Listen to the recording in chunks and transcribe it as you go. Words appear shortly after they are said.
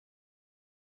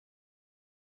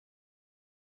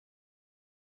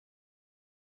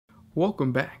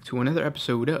Welcome back to another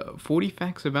episode of 40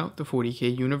 Facts About the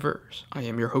 40K Universe. I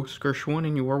am your host Gershwin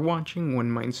and you are watching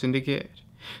One Mind Syndicate.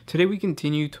 Today we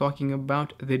continue talking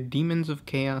about the Demons of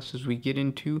Chaos as we get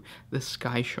into the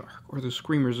Sky Shark, or the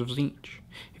Screamers of Tzeentch.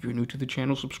 If you're new to the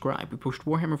channel, subscribe. We post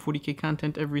Warhammer 40K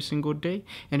content every single day,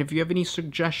 and if you have any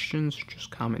suggestions,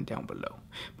 just comment down below.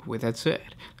 But with that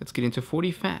said, let's get into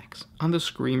 40 facts on the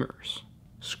Screamers.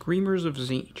 Screamers of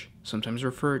Tzeentch, sometimes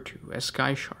referred to as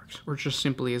Sky Sharks or just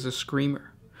simply as a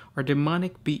Screamer, are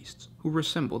demonic beasts who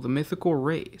resemble the mythical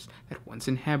rays that once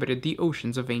inhabited the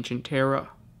oceans of ancient Terra.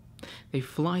 They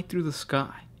fly through the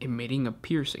sky, emitting a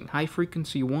piercing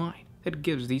high-frequency whine that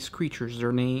gives these creatures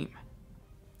their name.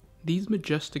 These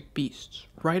majestic beasts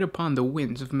ride upon the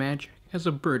winds of magic as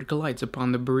a bird glides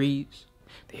upon the breeze.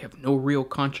 They have no real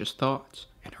conscious thoughts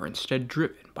and are instead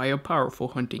driven by a powerful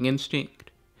hunting instinct.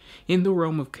 In the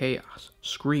realm of chaos,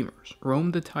 Screamers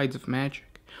roam the tides of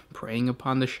magic, preying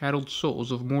upon the shadowed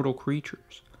souls of mortal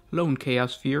creatures, lone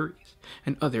chaos furies,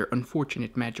 and other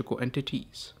unfortunate magical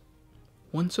entities.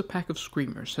 Once a pack of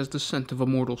Screamers has the scent of a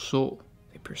mortal soul,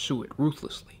 they pursue it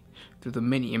ruthlessly through the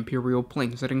many imperial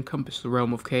planes that encompass the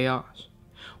realm of chaos.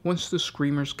 Once the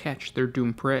Screamers catch their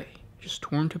doomed prey, it is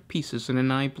torn to pieces in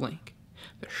an eye blink,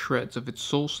 the shreds of its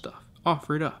soul stuff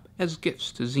offered up as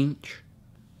gifts to Tzeentch.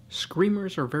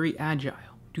 Screamers are very agile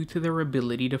due to their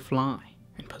ability to fly,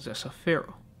 and possess a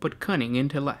feral but cunning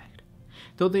intellect.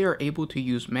 Though they are able to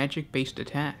use magic-based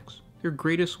attacks, their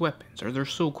greatest weapons are their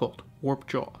so-called warp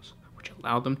jaws, which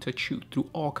allow them to chew through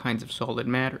all kinds of solid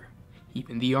matter,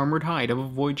 even the armored hide of a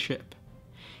void ship.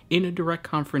 In a direct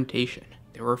confrontation,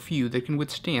 there are few that can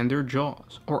withstand their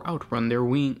jaws or outrun their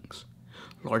wings.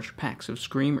 Large packs of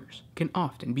Screamers can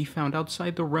often be found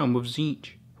outside the realm of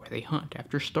Tzeentch, where they hunt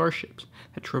after starships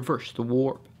that traverse the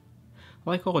warp.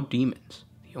 Like all demons,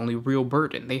 the only real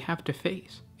burden they have to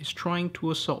face is trying to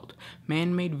assault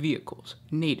man-made vehicles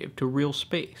native to real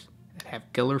space that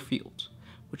have Geller fields,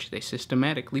 which they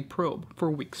systematically probe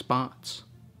for weak spots.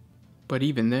 But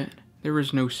even then, there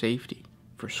is no safety,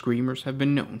 for Screamers have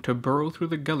been known to burrow through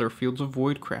the Geller fields of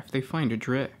voidcraft they find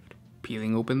adrift,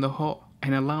 peeling open the hull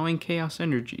and allowing chaos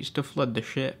energies to flood the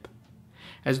ship.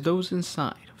 As those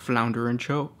inside flounder and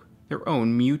choke, their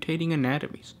own mutating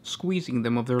anatomies squeezing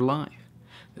them of their life,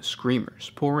 the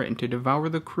Screamers pour in to devour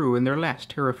the crew in their last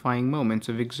terrifying moments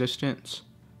of existence.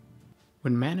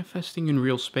 When manifesting in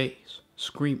real space,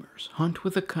 Screamers hunt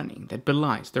with a cunning that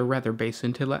belies their rather base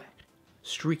intellect,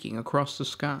 streaking across the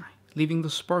sky, leaving the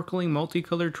sparkling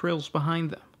multicolored trails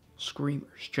behind them.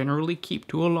 Screamers generally keep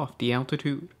to a lofty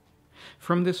altitude.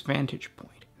 From this vantage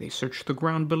point, they search the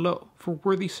ground below for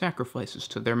worthy sacrifices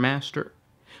to their master.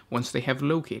 Once they have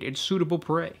located suitable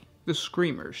prey, the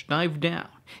Screamers dive down,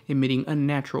 emitting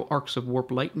unnatural arcs of warp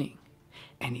lightning.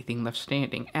 Anything left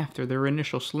standing after their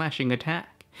initial slashing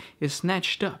attack is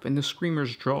snatched up in the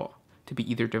Screamer's jaw, to be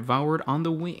either devoured on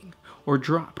the wing or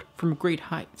dropped from great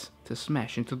heights to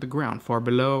smash into the ground far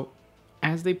below.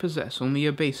 As they possess only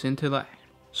a base intellect,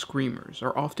 Screamers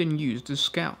are often used as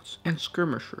scouts and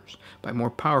skirmishers by more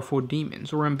powerful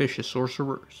demons or ambitious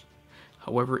sorcerers.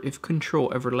 However, if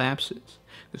control ever lapses,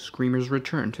 the Screamers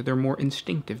return to their more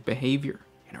instinctive behavior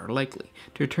and are likely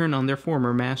to turn on their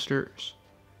former masters.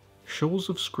 Shoals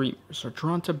of Screamers are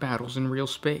drawn to battles in real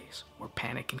space, where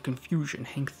panic and confusion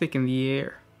hang thick in the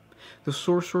air. The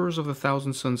sorcerers of the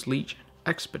Thousand Suns Legion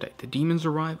expedite the demon's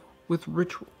arrival with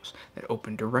rituals that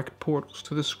open direct portals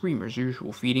to the Screamers'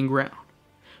 usual feeding ground.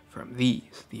 From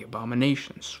these, the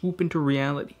abominations swoop into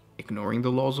reality, ignoring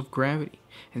the laws of gravity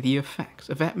and the effects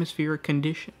of atmospheric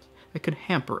conditions that could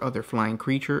hamper other flying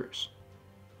creatures.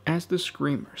 As the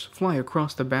Screamers fly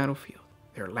across the battlefield,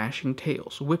 their lashing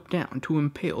tails whip down to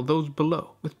impale those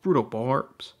below with brutal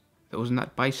barbs. Those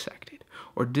not bisected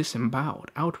or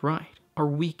disemboweled outright are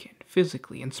weakened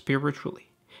physically and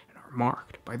spiritually, and are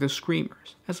marked by the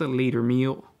Screamers as a later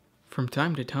meal. From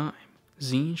time to time,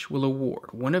 Tzeentch will award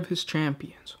one of his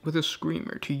champions with a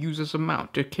Screamer to use as a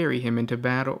mount to carry him into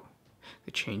battle.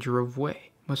 The Changer of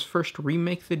Way must first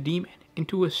remake the demon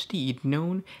into a steed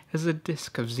known as a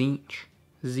Disc of Tzeentch.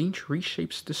 Tzeentch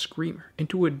reshapes the Screamer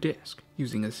into a disc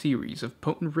using a series of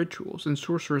potent rituals and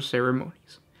sorcerous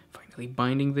ceremonies, finally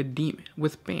binding the demon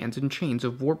with bands and chains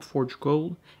of warp-forged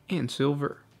gold and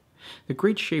silver. The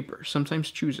Great Shaper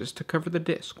sometimes chooses to cover the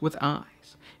disc with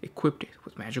eyes, equipped it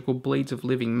with magical blades of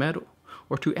living metal,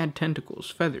 or to add tentacles,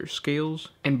 feathers, scales,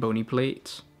 and bony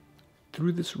plates.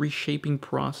 Through this reshaping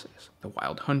process, the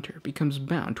Wild Hunter becomes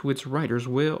bound to its rider's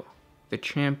will. The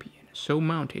champion, so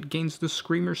mounted, gains the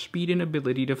Screamer's speed and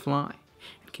ability to fly,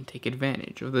 and can take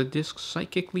advantage of the disc's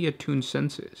psychically attuned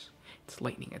senses, its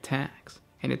lightning attacks,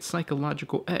 and its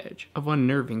psychological edge of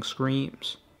unnerving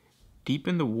screams. Deep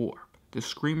in the warp, the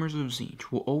screamers of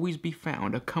Tzeentch will always be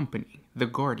found accompanying the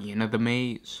guardian of the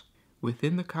maze.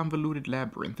 Within the convoluted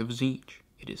labyrinth of Tzeentch,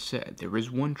 it is said there is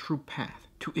one true path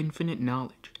to infinite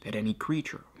knowledge that any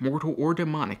creature, mortal or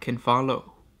demonic, can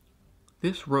follow.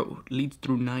 This road leads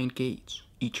through 9 gates,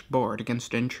 each barred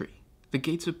against entry. The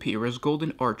gates appear as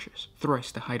golden arches,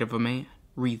 thrice the height of a man,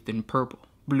 wreathed in purple,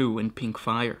 blue, and pink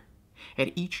fire.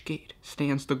 At each gate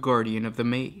stands the guardian of the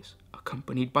maze,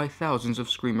 accompanied by thousands of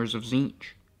screamers of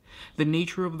Tzeentch. The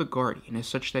nature of the guardian is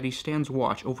such that he stands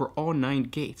watch over all 9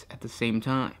 gates at the same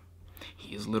time.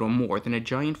 He is little more than a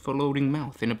giant floating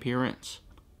mouth in appearance.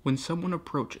 When someone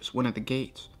approaches one of the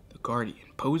gates, the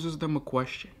guardian poses them a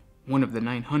question, one of the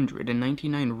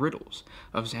 999 riddles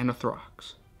of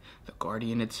Xanathrax. The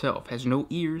guardian itself has no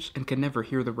ears and can never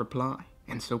hear the reply,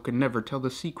 and so can never tell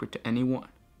the secret to anyone.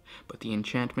 But the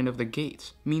enchantment of the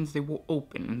gates means they will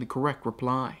open in the correct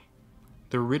reply.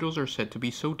 The riddles are said to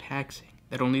be so taxing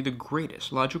that only the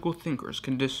greatest logical thinkers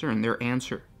can discern their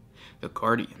answer. The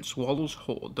guardian swallows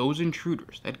whole those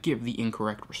intruders that give the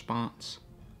incorrect response.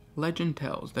 Legend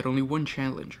tells that only one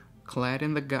challenger, clad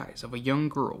in the guise of a young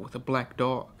girl with a black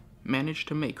dog, managed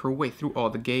to make her way through all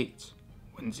the gates.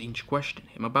 When Tzeentch questioned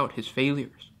him about his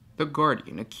failures, the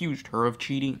guardian accused her of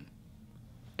cheating.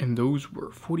 And those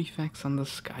were 40 facts on the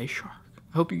Sky Shark.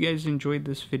 I hope you guys enjoyed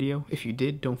this video. If you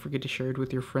did, don't forget to share it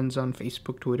with your friends on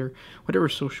Facebook, Twitter, whatever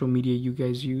social media you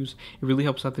guys use. It really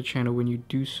helps out the channel when you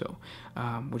do so,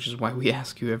 which is why we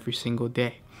ask you every single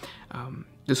day.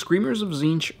 The Screamers of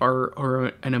Tzeentch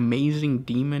are an amazing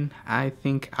demon. I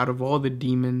think out of all the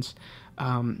demons,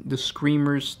 the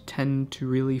Screamers tend to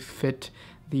really fit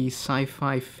the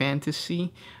sci-fi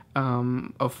fantasy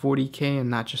of 40K and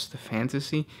not just the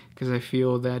fantasy, because I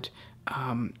feel that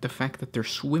the fact that they're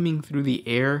swimming through the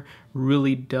air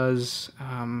really does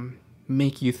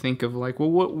make you think of like, well,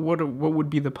 what would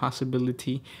be the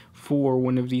possibility for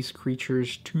one of these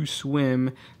creatures to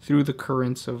swim through the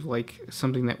currents of like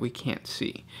something that we can't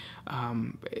see?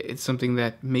 It's something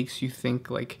that makes you think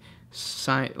like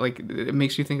it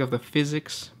makes you think of the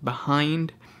physics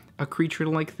behind a creature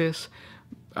like this,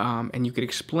 and you could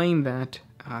explain that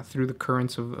through the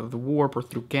currents of the warp or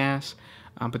through gas.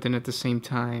 But then at the same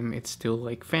time, it's still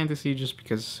like fantasy just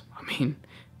because, I mean,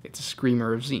 it's a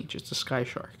Screamer of Tzeentch, it's a Sky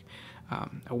Shark.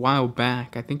 A while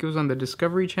back, I think it was on the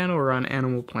Discovery Channel or on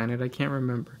Animal Planet, I can't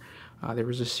remember. There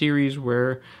was a series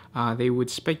where they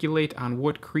would speculate on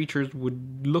what creatures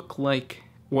would look like,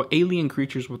 what alien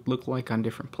creatures would look like on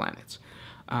different planets.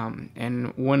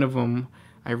 And one of them,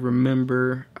 I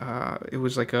remember, it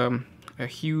was like a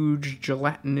huge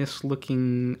gelatinous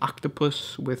looking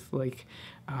octopus with like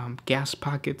gas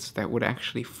pockets that would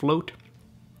actually float,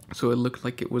 so it looked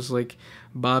like it was like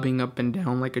bobbing up and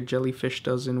down like a jellyfish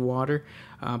does in water,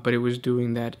 but it was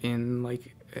doing that in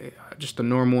like just a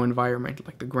normal environment.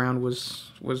 Like the ground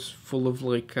was full of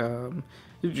like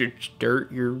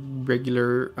dirt, your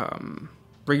regular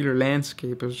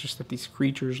landscape. It was just that these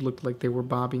creatures looked like they were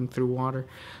bobbing through water,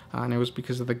 and it was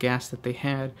because of the gas that they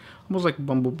had, almost like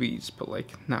bumblebees, but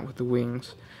like not with the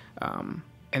wings.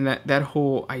 And that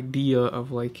whole idea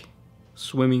of like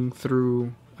swimming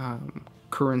through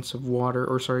currents of water,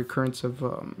 or sorry, currents of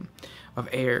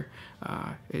air,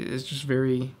 is just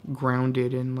very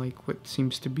grounded in like what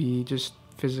seems to be just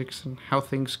physics and how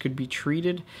things could be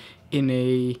treated in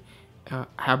a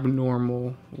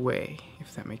abnormal way,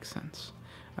 if that makes sense.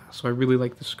 So I really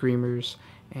like the Screamers,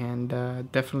 and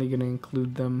definitely going to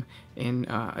include them in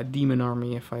a demon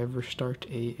army if I ever start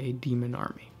a demon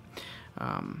army.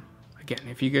 Again,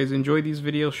 if you guys enjoy these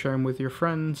videos, share them with your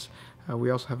friends. We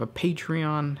also have a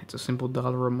Patreon. It's a simple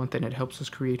 $1 a month, and it helps us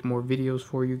create more videos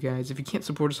for you guys. If you can't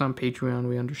support us on Patreon,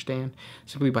 we understand.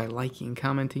 Simply by liking,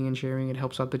 commenting, and sharing, it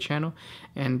helps out the channel.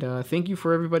 And thank you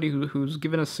for everybody who's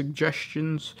given us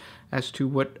suggestions as to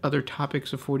what other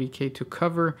topics of 40K to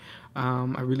cover.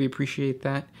 I really appreciate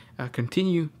that.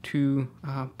 Continue to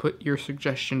put your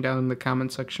suggestion down in the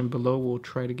comment section below. We'll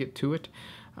try to get to it.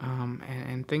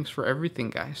 And thanks for everything,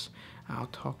 guys. I'll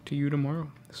talk to you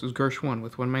tomorrow. This is Gersh1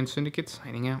 with One Mind Syndicate,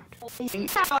 signing out. Always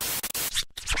used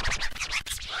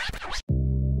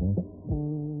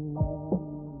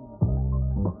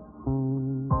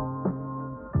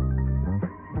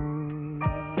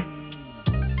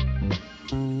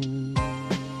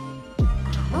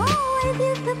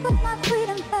to put my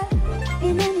freedom first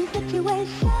in any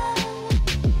situation.